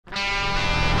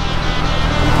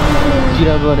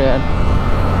किरा पऱ्यो यार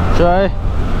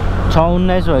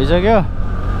 6:19 भइसक्यो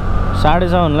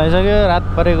 6:30 हुन लागिसक्यो रात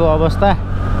परेको अवस्था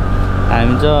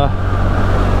हामी चाहिँ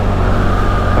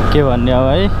के भन्ने अब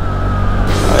है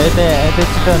यतै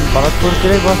छिटो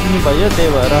भरतपुरतिरै बस्नु भयो त्यही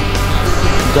भएर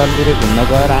जलबिरे घुम्न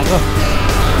गएर आएको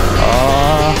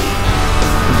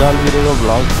जलबिरेको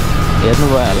भ्लग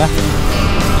हेर्नुभयो होला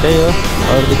त्यही हो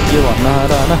अरू त के भन्न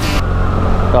र होइन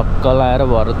टक्क लाएर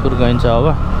भरतपुर गइन्छ अब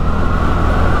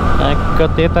एक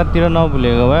त्यतातिर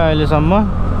नभुलेको भए अहिलेसम्म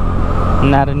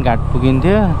नारायण घाट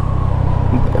पुगिन्थ्यो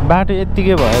बाटो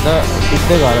यत्तिकै भयो त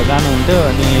सिधै घर जानुहुन्थ्यो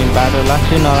अनि बाटो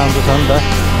लास्टै नराम्रो छ नि त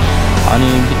अनि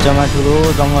बिचमा ठुलो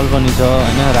जङ्गल पनि छ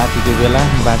होइन रातिको बेला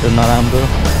बाटो नराम्रो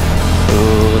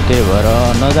त्यही भएर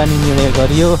नजानी निर्णय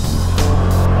गरियो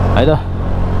है त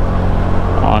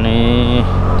अनि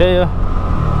त्यही हो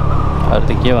अरू त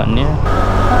के भन्ने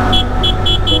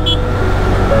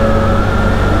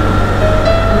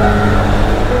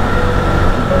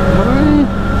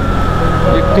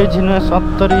एकैछिनमा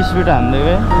 70 स्पिड हान्दै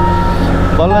गयो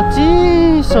बल्ल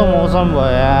चिसो मौसम भयो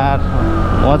यार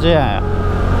मजै आयो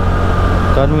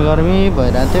गर्मी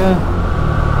भइरहेको थियो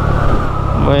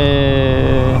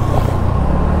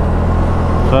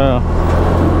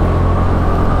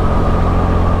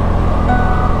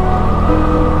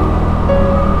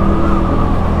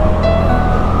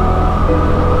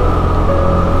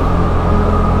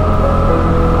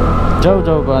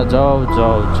जाऊ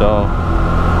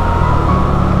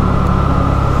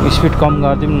स्पिड कम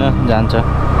गरिदिउँ न जान्छ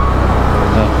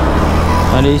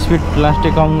अनि स्पिड लास्टै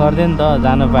कम गरिदिएँ नि त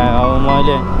जान पाएँ अब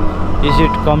मैले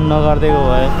स्पिड कम नगरिदिएको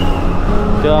भए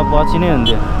त्यो अब पछि नै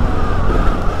हुन्थ्यो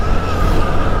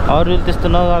अरूले त्यस्तो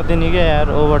नगरिदिने क्या यार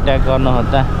ओभरटेक गर्न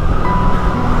खोज्दा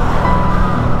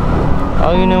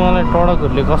अघि नै मलाई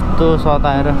टडकहरूले कस्तो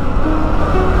सताएर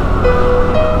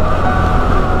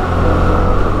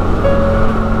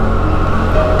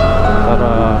तर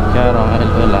क्या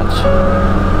रमाइलो लाग्छ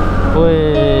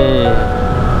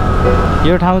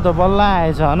यो ठाउँ त बल्ल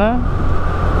आएछ होइन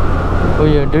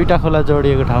यो दुईटा खोला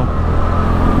जोडिएको ठाउँ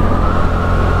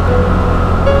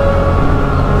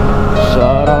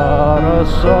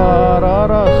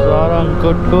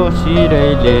सरङकोटको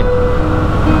सिरैले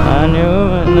आन्यो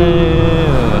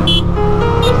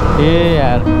ए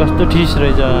यार कस्तो ठिस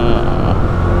रहेछ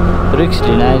रिक्स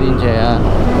लिन आइदिन्छ यार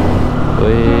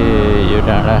यो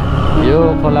डाँडा यो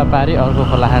खोला पारी अर्को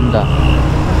खोला खान्छ त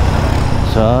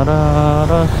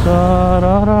सरर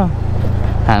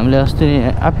हामीले अस्ति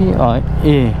आफै ए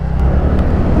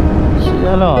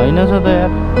सियालो होइन छ त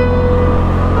यार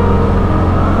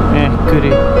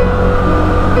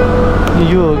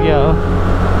यो हो क्या हो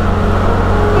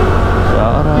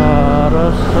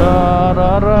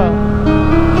सरर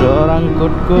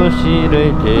जोराङकोटको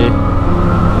सिरैले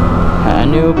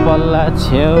हान्यो पल्ला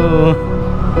छेउ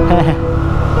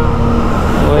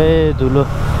ओए धुलो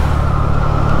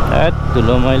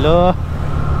धुलो मैलो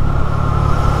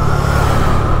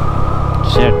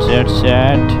सेट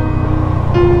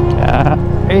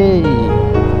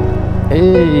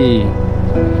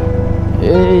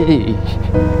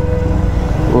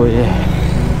ओए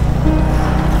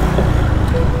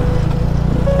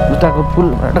उताको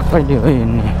पुलबाट कहिले हो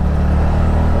हिँड्ने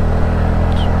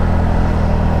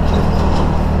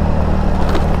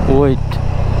वेट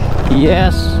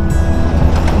यस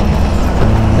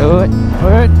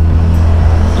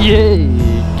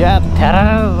क्या थ्यारा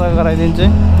गराइदिन्छ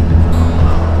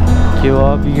के हो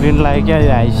बिग्रिन लाग्यो क्या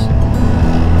यो आइस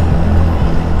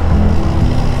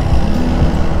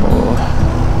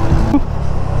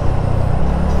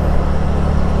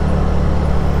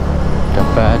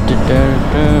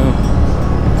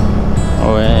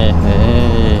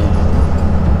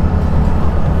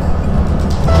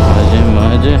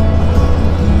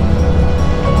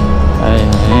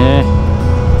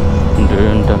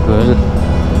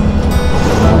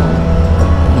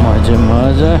मजे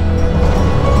मजा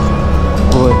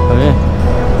ओए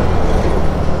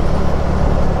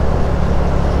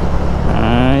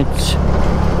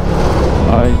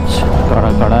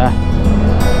कडा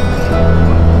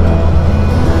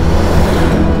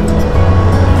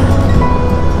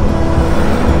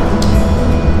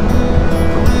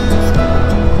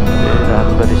रात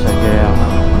परिसक्यो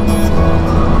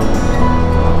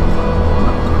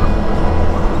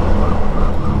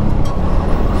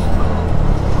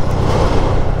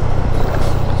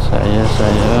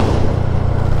saya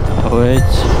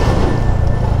wait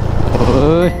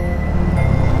oi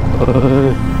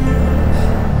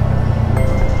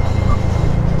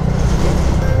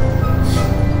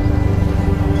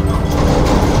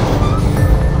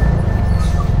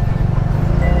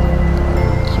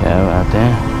क्या बात है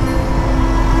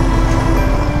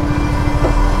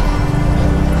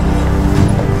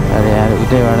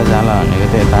यताबाट जाला भनेको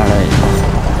त यताबाट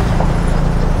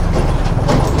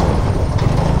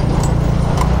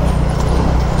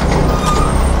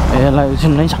यसलाई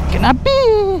उछिन्नै सकेन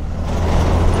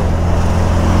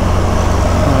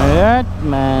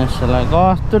मासलाई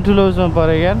कस्तो ठुलो उसमा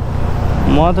पऱ्यो यार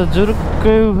म त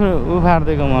जुरुक्कै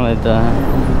उफारिदिएको मलाई त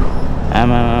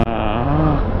आमा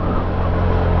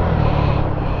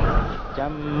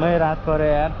च्याम्मै रात पऱ्यो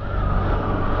यार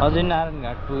अझै नारायण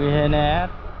घाट पुगेन यार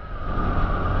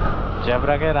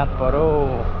झ्याब्राकै रात पऱ्यो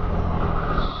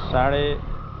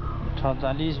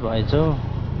 6:46 भएछ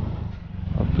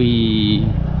अपुई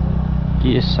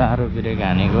के साह्रो ब्रेक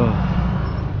हानेको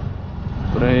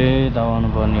पुरै दबाउनु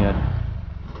पर्ने गरी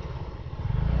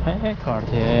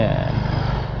कट्थ्यो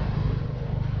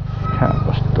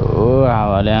कस्तो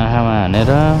हावाले आँखामा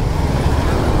हानेर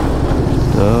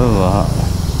त्यो भयो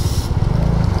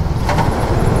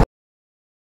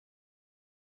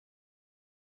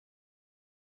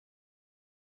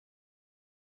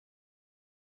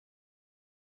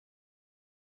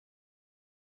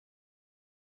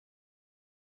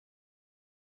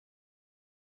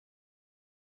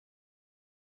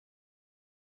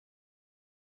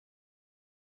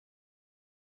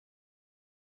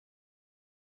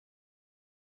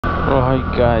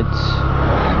गाइज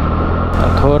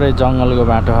थोरै जङ्गलको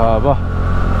बाटो हो अब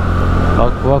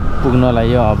लगभग पुग्न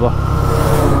लाग्यो अब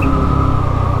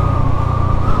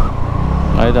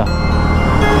है त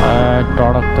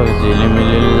टडक त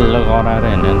झिलिमिलिल गराएर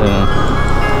हिँड्ने त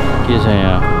के छ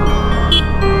यहाँ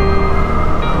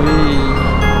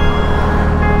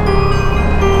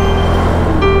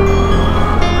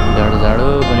झाडो झाडो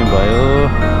पनि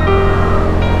भयो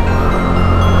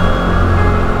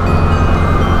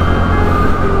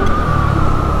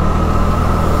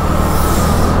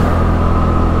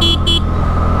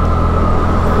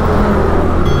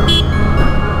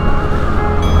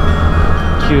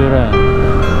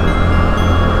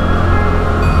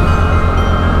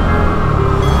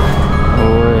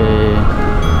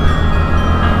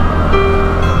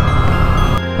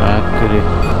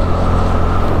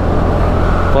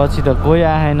पछि त कोही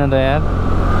आएन त यार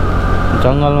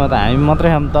जङ्गलमा त हामी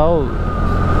मात्रै हम त हौ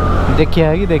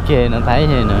देखियो कि देखिएन थाहै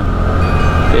छैन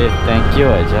त्यहाँ के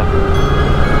भएछ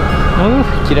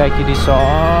किराकिरी सब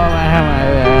आँखामा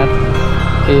आयो यार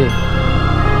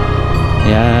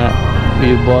यहाँ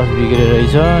यो बस बिग्रेर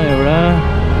रहेछ एउटा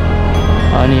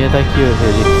अनि यता के हो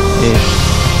फेरि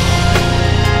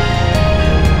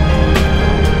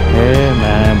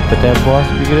त्यहाँ बस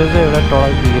बिग्रेछ एउटा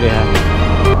टडक बिग्रियो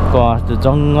कस्तो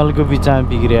जङ्गलको बिचमा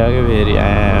बिग्रियो क्या फेरि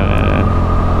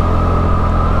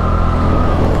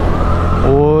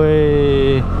ओए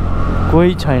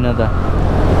कोही छैन त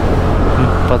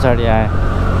पछाडि आयो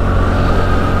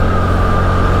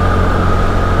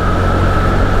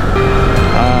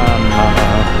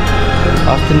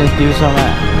अस्ति नै दिउँसोमा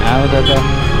आउँदा त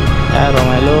यहाँ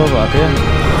रमाइलो भएको थियो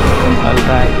अहिले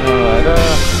रातिमा भएर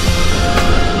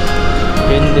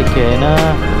केही देखिएन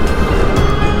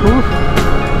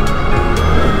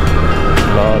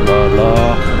ल ल ल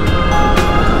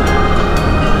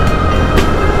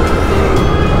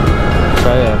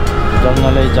सही हो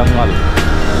जङ्गलै जङ्गल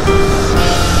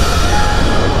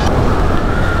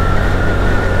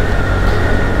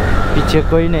पीछे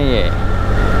कोई नहीं है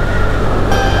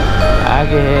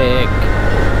आगे है एक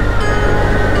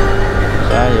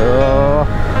सही हो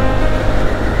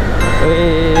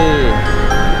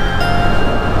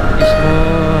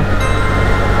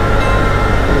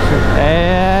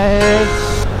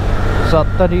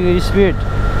 70 की स्पीड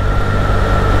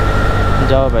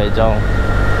जाओ भाई जाओ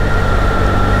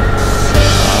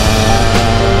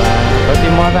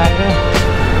कति मजा आयो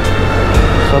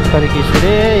 70 की स्पीड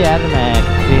यार मैं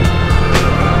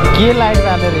के लाइट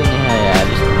बालेर हिँड्ने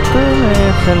यार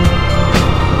यस्तो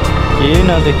केही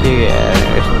नदेखिएको यार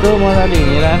यस्तो मजाले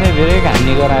हिँडिरहेको थिएँ धेरै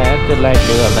हान्ने गरायो यार त्यो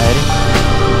लाइटले गर्दाखेरि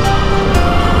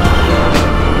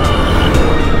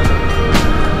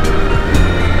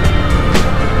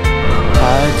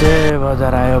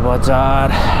बजार आयो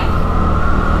बजार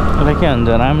के भन्छ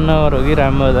रामनगर हो कि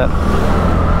रामबजार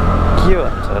के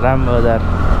भन्छ रामबजार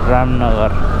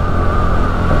रामनगर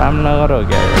रामनगर हो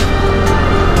क्या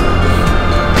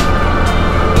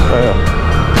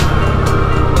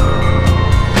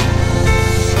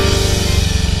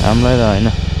हामीलाई त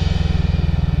होइन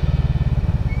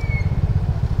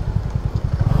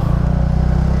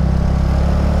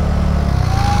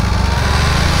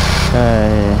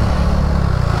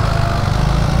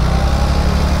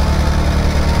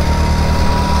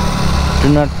Do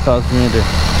not touch me there.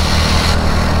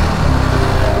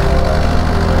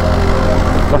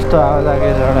 कस्तो आवाज आएको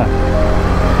छ एउटा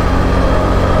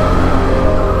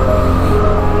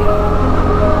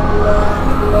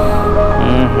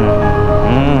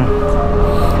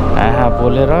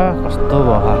पोलेर कस्तो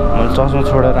भयो मैले चस्मा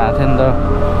छोडेर आएको थिएँ नि त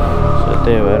सो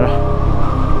त्यही भएर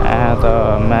त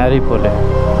मारी पोले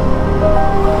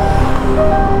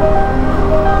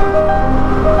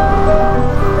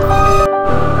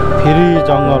फेरि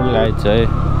जङ्गल गाइज है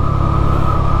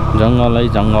जङ्गलै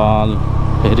जङ्गल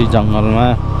फेरि जङ्गलमा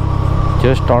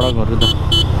त्यो टडकहरू त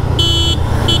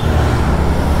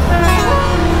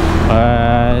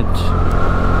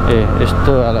ए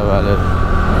यस्तो वाला भाले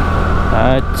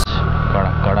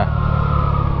कडा कडा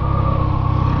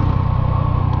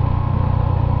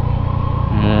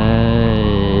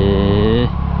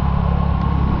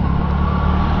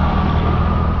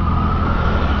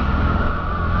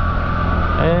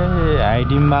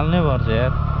डिम बाल्नै पर्छ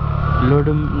यार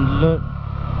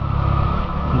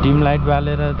डिम लाइट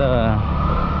बालेर त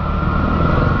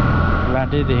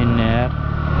बाटै देखिन्न यार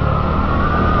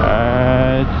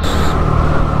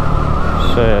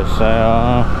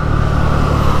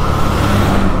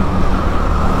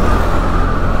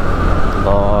ल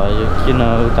यो किन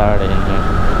उताडे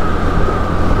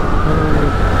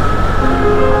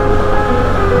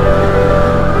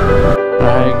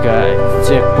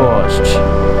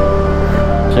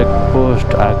चेक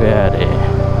पोस्ट आ गया रे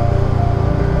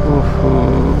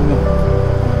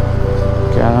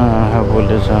क्या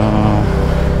बोले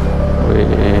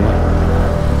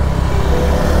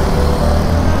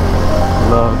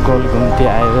ल गोल घुम्ती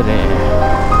आयो रे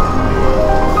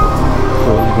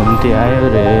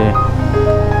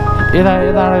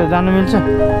यता जानु मिल्छ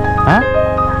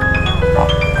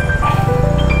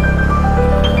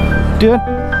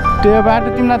त्यो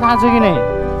बाटो तिमीलाई थाहा छ कि नै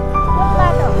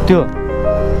त्यो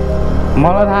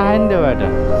मलाई थाहा छैन त्यो बाटो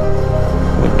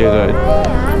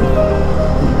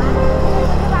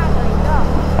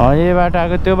यही बाटो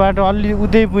आएको त्यो बाटो अलि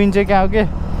उतै पुगिन्छ क्या हो के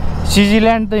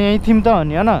स्विजरल्यान्ड त यहीँ थियौँ त हो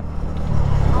नि होइन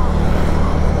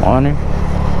अनि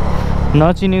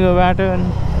नचिनेको बाटो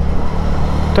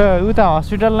त उता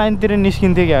हस्पिटल लाइनतिर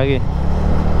निस्किन्थ्यो क्या कि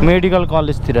मेडिकल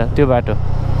कलेजतिर त्यो बाटो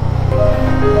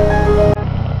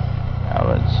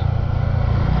आवाज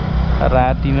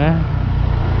रातिमा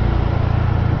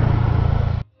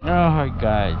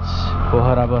गाइज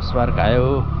पोखरा बस पार्क आयो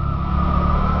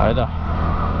है त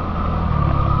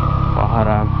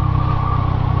पोखरा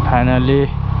फाइनली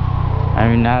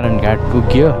हामी नारायण घाट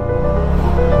पुग्यो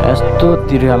यस्तो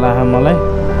तिर्खा लाग्यो मलाई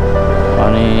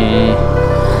अनि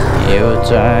यो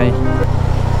चाहिँ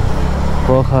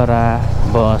पोखरा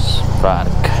बस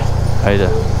पार्क है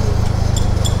त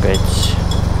गाइज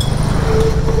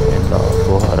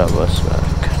पोखरा बस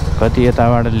पार्क कति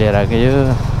यताबाट लिएर आएको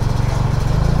यो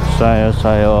सय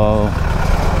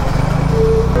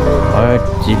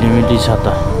झिलिमिली छ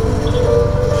त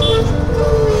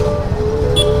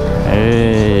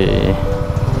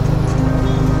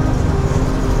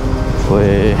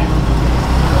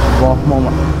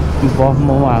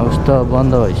बफमोमा हाउस त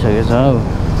बन्द भइसकेछ हौ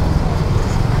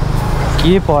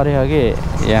के पऱ्यो कि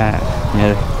यहाँ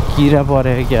मेरो किरा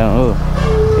पऱ्यो क्या हो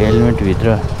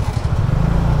हेलमेटभित्र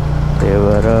त्यही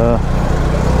भएर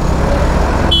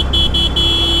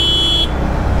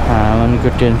मनको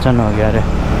टेन्सन हो क्या अरे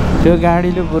त्यो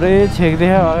गाडीले पुरै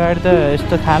छेक्दियो अगाडि त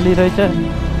यस्तो खाली रहेछ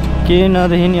केही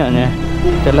नदेखिने भने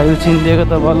त्यसलाई उछिनिदिएको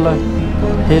त बल्ल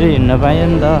फेरि हिँड्न पाइयो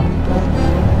नि त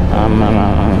आमामा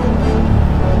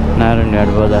नारायण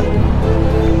घाट बजार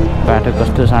बाटो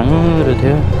कस्तो साँघुरो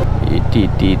थियो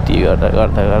यति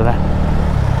गर्दा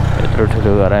यत्रो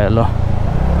ठुलो गरायो ल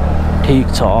ठिक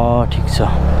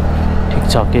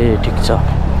छ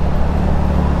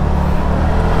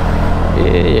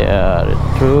ए यार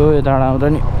यत्रो यताबाट आउँदा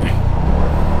नि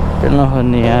पेल्न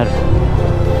खोज्ने यार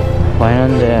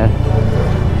भएन नि त यार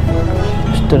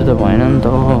यस्तो त भएन नि त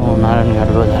नारायण घाट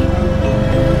बजार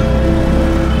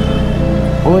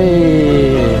ओए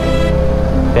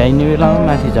भ्याइने बेलामा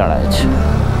माथि चढाएछ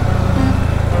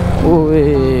ओए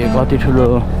कति ठुलो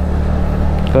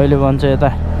कहिले बन्छ यता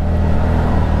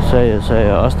सही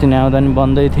हो अस्ति नै आउँदा नि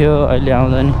बन्दै थियो अहिले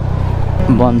आउँदा नि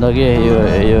बन्द के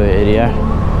यो एरिया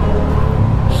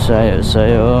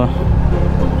सही हो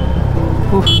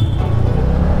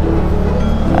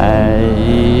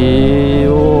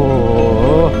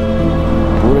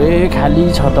पुरै खाली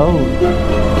छ त हौ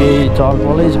केही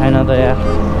चलपलै छैन त यार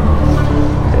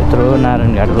यत्रो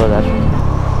नारायण घाट बजार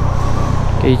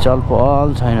केही चलपल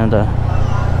छैन त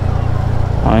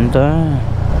होइन त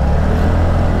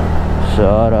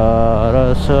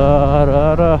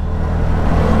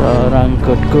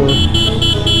सराङकोटको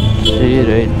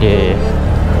सिरेटे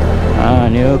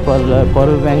अनि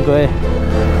परू ब्याङ्कको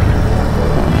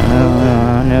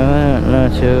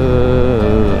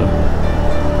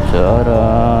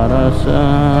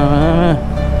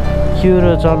के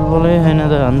र चलबलै छैन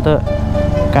त अन्त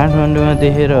काठमाडौँमा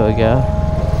देखेर हो क्या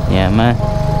यहाँमा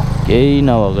केही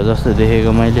नभएको जस्तो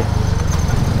देखेको मैले।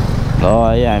 ल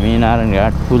है हामी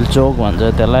नारायणघाट पुल चोक भन्छ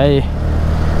त्यसलाई,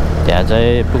 त्यहाँ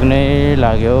चाहिँ पुग्नै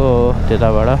लाग्यो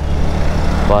त्यताबाट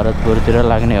भरतपुरतिर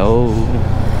लाग्ने हो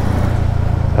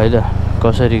है त।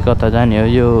 कसरी कता जाने हो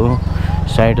यो?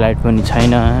 साइड लाइट पनि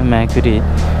छैन, म्याक्री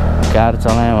कार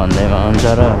चलायो भन्दैमा हुन्छ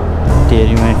र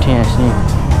तेरीमा ठ्यास्ने।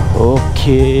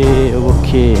 ओके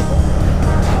ओके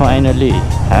फाइनली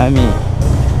हामी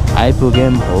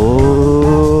आइपुग्यौँ हो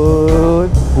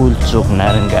पुल चोक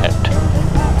नारायणघाट।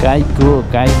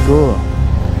 काहीँको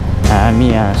हामी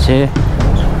यहाँ से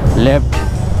लेफ्ट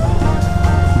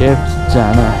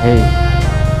जाना है।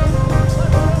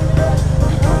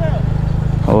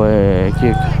 ओए के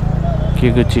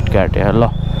को चिट काट्यो ल।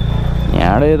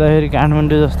 यहाँबाट यताखेरि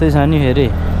काठमाडौँ जस्तै छ नि फेरि।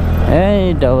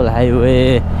 ए डबल हाइवे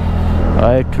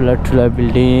है, ठुला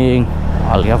बिल्डिङ,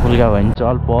 हल्का फुल्का भयो भने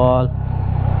चल पल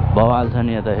बवाल छ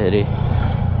नि यता फेरि है।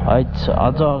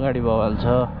 अझ अगाडि बवाल छ।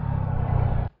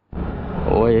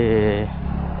 ओए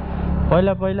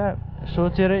पहिला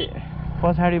सोचेरै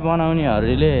पछाडि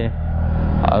बनाउनेहरूलाई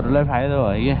फाइदा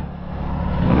भयो कि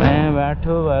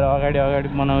बाटो भएर अगाडि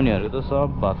बनाउनेहरूको त सब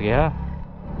भत्क्या।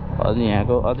 अझै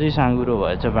यहाँको अझै साँघुरो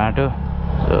भएछ बाटो,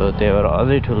 त्यही भएर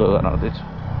अझै ठुलो गराउँदैछ।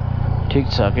 ठिक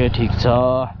छ के ठिक छ,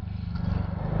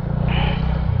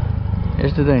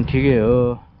 यस्तो चाहिँ ठिकै हो।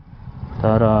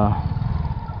 तर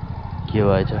के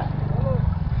भएछ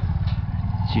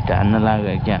चिट हान्न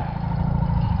लाग्यो क्या?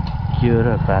 के हो र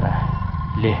पारा?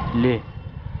 ले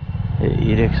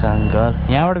रिक्सा अङ्कल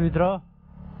यहाँबाट भित्र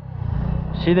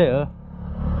सिधै हो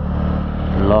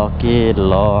ल के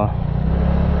ल।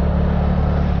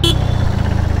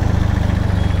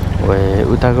 ओए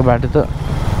उताको बाटो त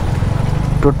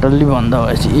टोटल्ली बन्द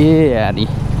भएछ। ए यारी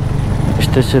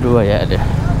यस्तो सुरु भइहाल्यो।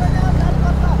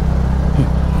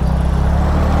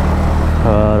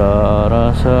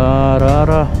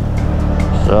 सरर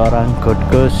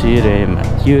सराङकोटको सिरेमा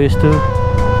के हो यस्तो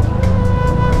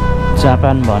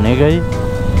जापान भनेकै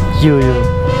के हो यो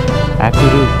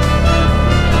आकुरु?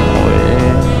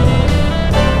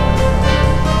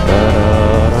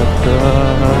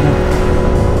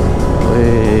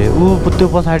 ऊ त्यो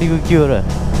पछाडिको के हो र?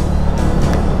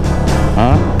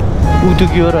 ऊ त्यो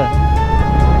के हो र?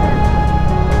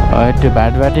 त्यो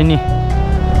बाटो नि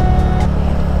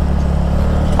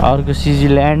अर्को सिजी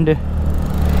ल्यान्ड।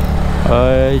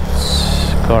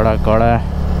 कडा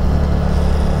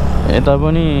यता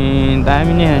पनि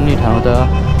दामी नै हो नि ठाउँ त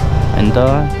होइन त।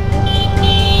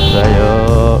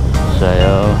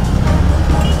 गयो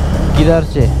किधर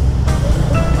से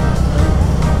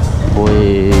ओए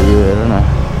यो हेर न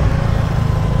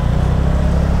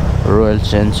रोयल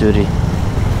सेन्चुरी।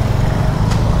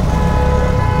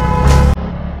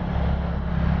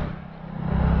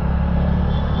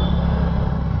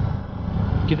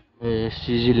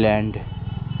 सिजी ल्यान्ड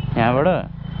यहाँबाट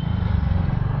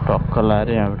टक्क लाएर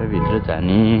यहाँबाट भित्र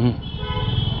जाने।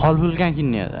 फलफुल कहाँ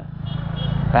किन्ने हो त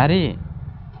पारी?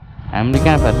 हामीले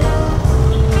कहाँ पारी?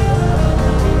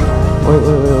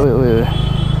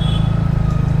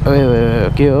 ओए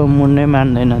के हो मुन्नै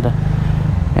मान्दैन त।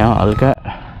 यहाँ हल्का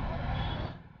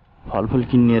फलफुल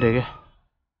किन्ने रे क्या।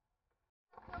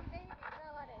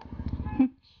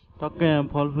 टक्कै यहाँ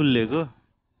फलफुल लिएको।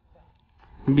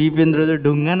 विपेन्द्र चाहिँ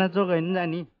ढुङ्गा नचोक होइन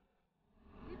जानी?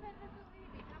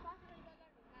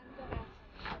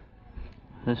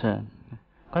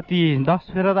 कति 10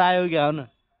 फेरा त आयो क्या हो न?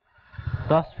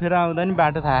 10 फेरा आउँदा नि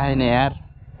बाटो थाहा छैन यार।